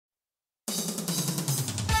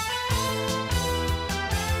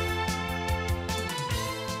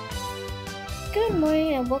Good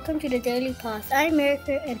morning and welcome to the Daily Paws. I'm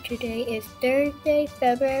Erica and today is Thursday,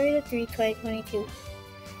 February the 3rd,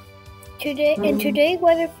 2022. In today's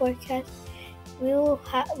weather forecast, we will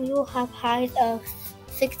have highs of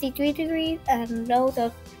 63 degrees and lows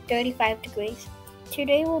of 35 degrees.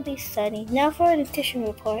 Today will be sunny. Now for a nutrition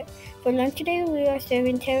report. For lunch today, we are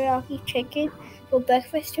serving teriyaki chicken. For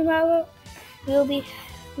breakfast tomorrow, we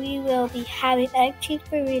will be having egg cheese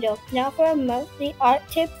burrito. Now for a monthly art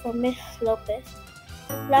tip from Miss Lopez.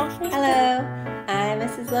 Hello, I'm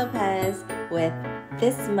Mrs. Lopez with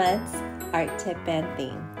this month's art tip and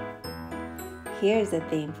theme. Here's a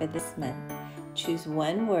theme for this month. Choose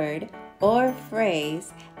one word or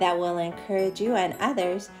phrase that will encourage you and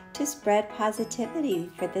others to spread positivity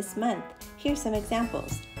for this month. Here's some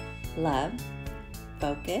examples: love,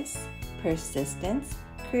 focus, persistence,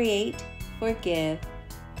 create, forgive,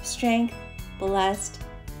 strength, blessed,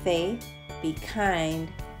 faith, be kind,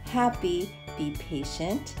 happy, be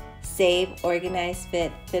patient, save, organize,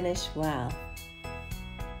 fit, finish well.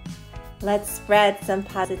 Let's spread some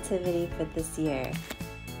positivity for this year.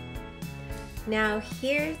 Now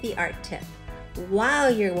here's the art tip.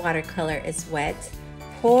 While your watercolor is wet,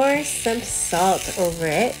 pour some salt over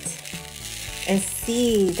it and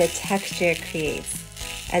see the texture it creates.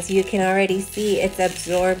 As you can already see, it's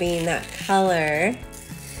absorbing that color,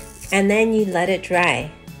 and then you let it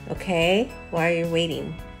dry, okay, while you're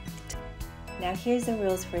waiting. Now here's the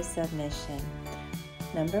rules for submission.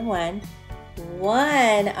 Number one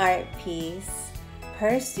art piece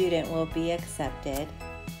per student will be accepted.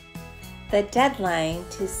 The deadline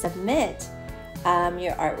to submit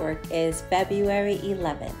your artwork is February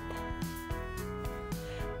 11th.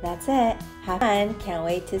 That's it. Have fun. Can't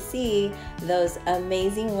wait to see those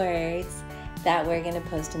amazing words that we're going to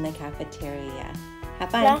post in the cafeteria.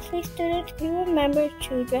 Have fun. Lastly, students, please remember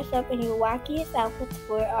to dress up in your wackiest outfits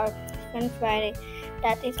for our Fun Friday.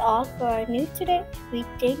 That is all for our news today. We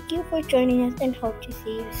thank you for joining us and hope to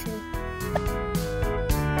see you soon.